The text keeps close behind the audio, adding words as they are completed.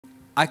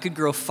I could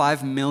grow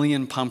 5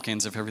 million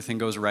pumpkins if everything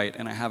goes right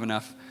and I have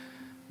enough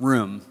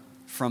room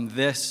from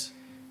this.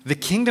 The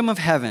kingdom of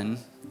heaven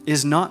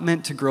is not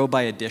meant to grow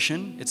by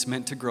addition. It's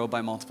meant to grow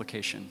by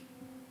multiplication.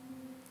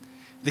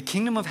 The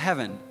kingdom of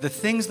heaven, the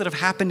things that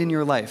have happened in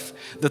your life,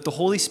 that the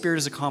Holy Spirit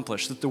has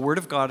accomplished, that the Word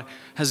of God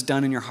has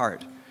done in your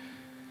heart,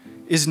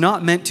 is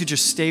not meant to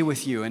just stay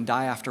with you and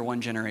die after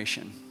one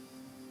generation.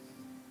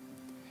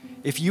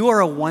 If you are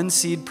a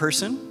one-seed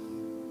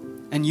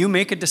person and you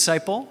make a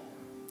disciple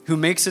who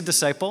makes a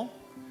disciple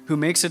who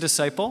makes a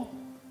disciple,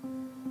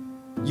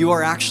 you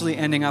are actually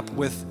ending up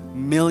with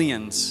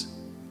millions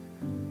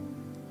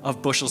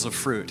of bushels of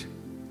fruit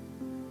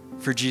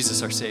for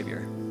Jesus our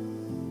Savior.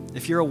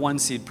 If you're a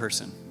one-seed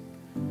person.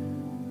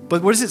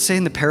 But what does it say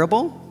in the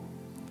parable?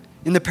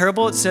 In the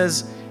parable it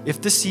says,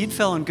 if the seed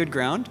fell on good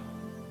ground,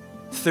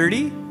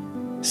 30,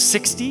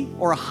 60,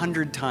 or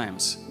 100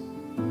 times.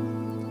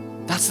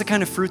 That's the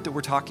kind of fruit that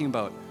we're talking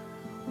about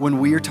when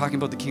we are talking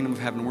about the kingdom of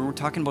heaven, when we're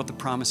talking about the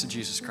promise of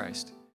Jesus Christ.